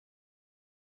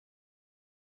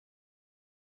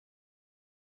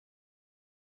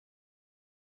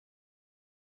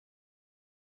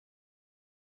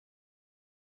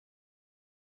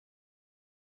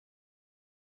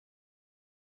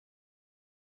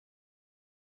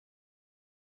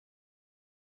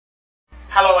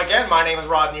Hello again, my name is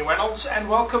Rodney Reynolds and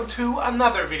welcome to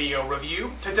another video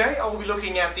review. Today I will be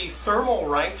looking at the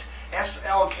Thermalright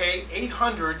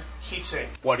SLK-800 Heatsink.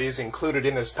 What is included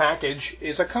in this package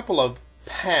is a couple of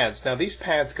pads. Now these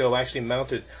pads go actually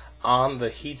mounted on the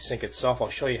heatsink itself. I'll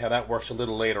show you how that works a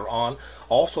little later on.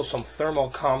 Also some thermal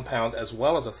compounds as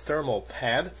well as a thermal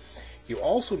pad. You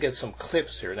also get some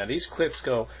clips here. Now these clips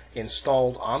go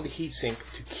installed on the heatsink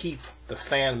to keep the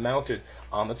fan mounted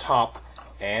on the top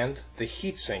and the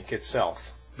heatsink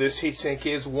itself. This heatsink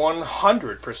is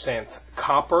 100%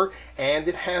 copper and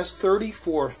it has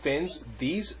 34 fins.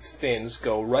 These fins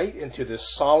go right into this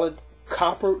solid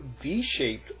copper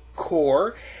V-shaped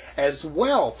core. As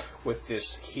well with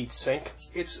this heatsink,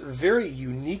 it's very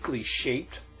uniquely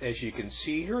shaped. As you can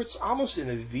see here, it's almost in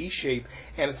a V shape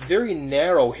and it's very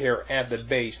narrow here at the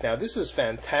base. Now this is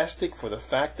fantastic for the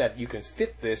fact that you can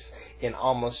fit this in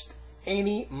almost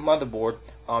any motherboard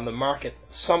on the market.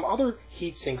 Some other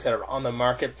heatsinks that are on the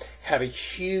market have a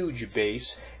huge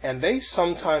base and they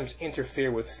sometimes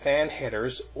interfere with fan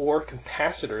headers or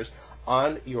capacitors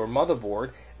on your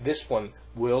motherboard. This one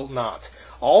will not.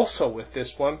 Also with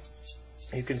this one,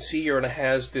 you can see here it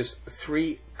has this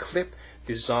 3-clip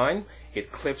design.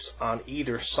 It clips on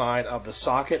either side of the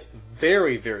socket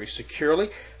very, very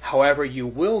securely. However, you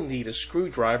will need a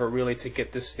screwdriver really to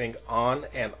get this thing on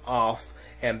and off.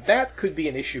 And that could be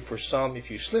an issue for some.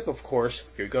 If you slip, of course,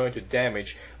 you're going to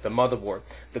damage the motherboard.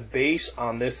 The base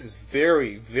on this is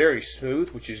very, very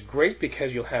smooth, which is great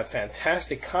because you'll have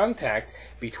fantastic contact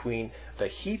between the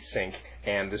heatsink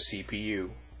and the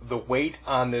CPU. The weight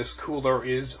on this cooler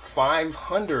is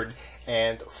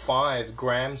 505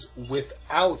 grams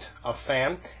without a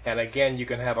fan. And again, you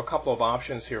can have a couple of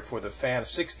options here for the fan,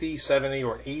 60, 70,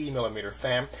 or 80 millimeter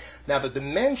fan. Now the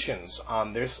dimensions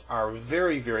on this are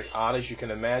very, very odd, as you can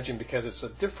imagine, because it's a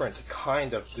different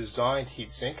kind of designed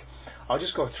heatsink. I'll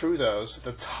just go through those.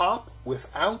 The top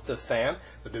without the fan,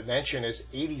 the dimension is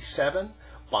 87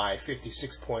 by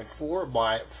 56.4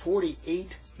 by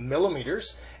 48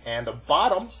 millimeters, and the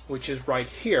bottom, which is right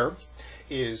here,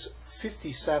 is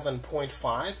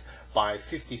 57.5 by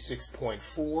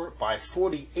 56.4 by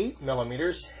 48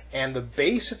 millimeters, and the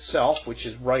base itself, which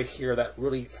is right here, that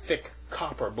really thick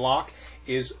copper block,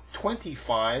 is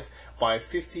 25 by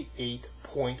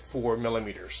 58.4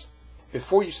 millimeters.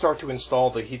 Before you start to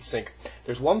install the heatsink,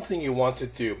 there's one thing you want to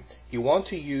do. You want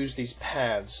to use these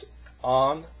pads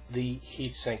on the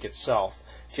heatsink itself.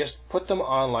 Just put them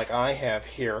on like I have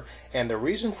here, and the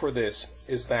reason for this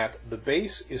is that the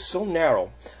base is so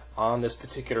narrow on this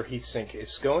particular heatsink,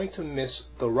 it's going to miss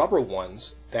the rubber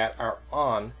ones that are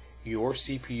on your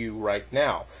CPU right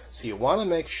now. So you want to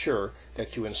make sure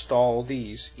that you install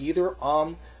these either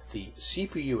on the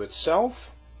CPU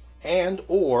itself and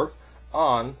or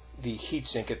on the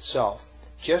heatsink itself,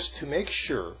 just to make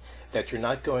sure that you're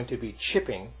not going to be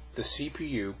chipping the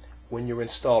CPU when you're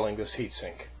installing this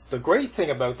heatsink. The great thing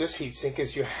about this heatsink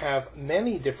is you have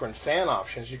many different fan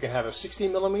options. You can have a 60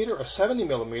 millimeter, a 70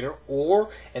 millimeter, or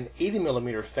an 80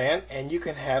 millimeter fan, and you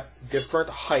can have different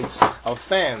heights of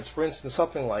fans. For instance,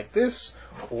 something like this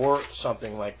or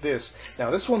something like this. Now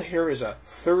this one here is a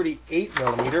 38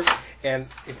 millimeter, and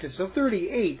if it's a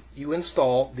 38, you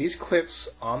install these clips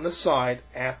on the side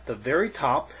at the very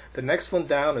top. The next one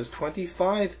down is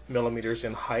 25 millimeters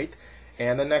in height,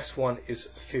 and the next one is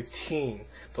 15,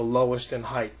 the lowest in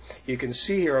height. You can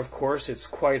see here, of course, it's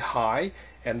quite high,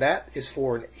 and that is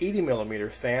for an 80 millimeter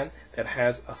fan that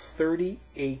has a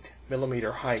 38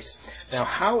 millimeter height. Now,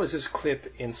 how is this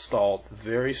clip installed?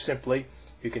 Very simply,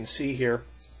 you can see here,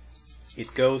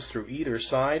 it goes through either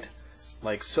side,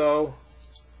 like so,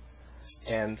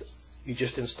 and you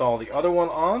just install the other one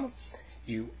on.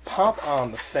 You pop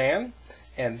on the fan,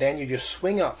 and then you just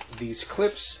swing up these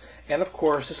clips. And of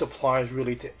course, this applies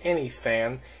really to any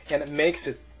fan, and it makes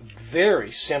it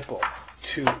very simple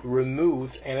to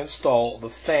remove and install the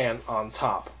fan on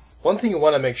top. One thing you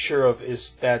want to make sure of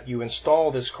is that you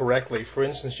install this correctly. For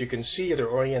instance, you can see the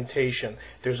orientation.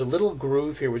 There's a little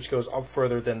groove here which goes up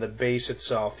further than the base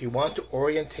itself. You want to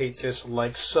orientate this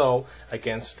like so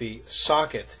against the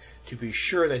socket to be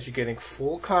sure that you're getting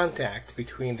full contact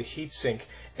between the heatsink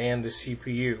and the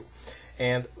CPU.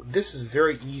 And this is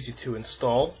very easy to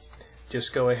install.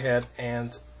 Just go ahead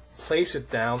and place it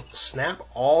down, snap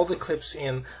all the clips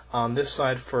in on this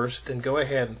side first, then go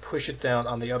ahead and push it down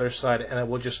on the other side and it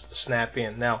will just snap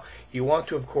in. Now you want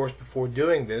to, of course, before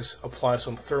doing this, apply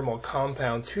some thermal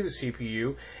compound to the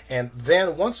CPU, and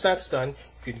then once that's done,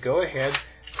 you can go ahead,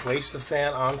 place the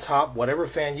fan on top, whatever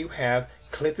fan you have,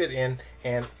 clip it in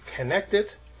and connect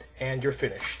it, and you're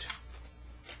finished.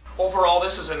 Overall,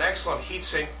 this is an excellent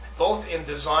heatsink. both in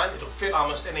design, it'll fit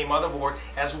almost any motherboard,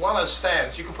 as well as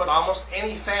fans. You can put almost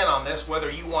any fan on this,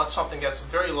 whether you want something that's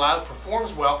very loud,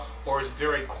 performs well, or is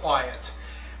very quiet.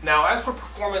 Now, as for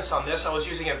performance on this, I was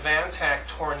using a Vantech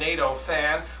Tornado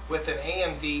fan with an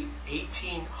AMD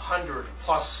 1800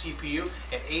 plus CPU,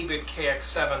 an 8-bit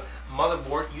KX7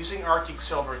 motherboard using Arctic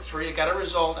Silver 3. I got a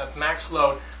result at max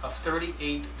load of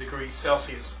 38 degrees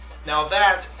Celsius. Now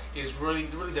that is really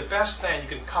the best fan you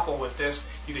can couple with this.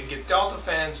 You can get Delta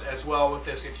fans as well with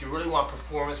this if you really want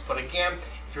performance, but again,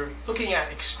 if you're looking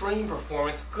at extreme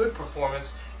performance, good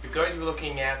performance, you're going to be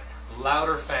looking at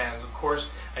louder fans. Of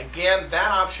course, again,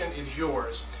 that option is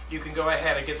yours. You can go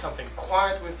ahead and get something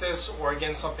quiet with this, or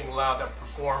again something loud that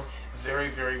perform very,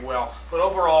 very well. But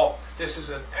overall, this is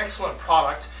an excellent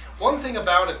product. One thing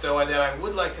about it though that I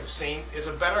would like to have seen is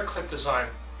a better clip design.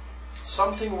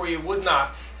 Something where you would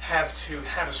not have to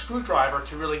have a screwdriver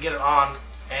to really get it on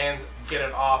and get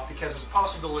it off, because there's a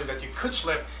possibility that you could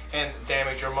slip and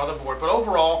damage your motherboard. But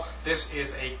overall, this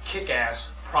is a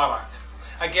kick-ass product.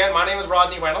 Again, my name is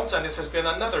Rodney Reynolds, and this has been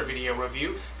another video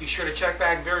review. Be sure to check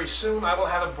back very soon. I will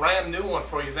have a brand new one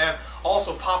for you then.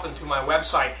 Also, pop into my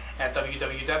website at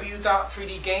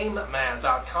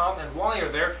www.3dgameman.com, and while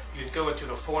you're there, you can go into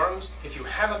the forums. If you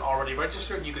haven't already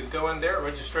registered, you can go in there.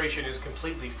 Registration is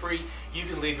completely free. You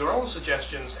can leave your own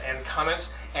suggestions and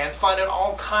comments and find out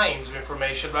all kinds of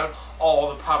information about all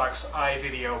the products I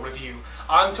video review.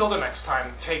 Until the next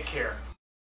time, take care.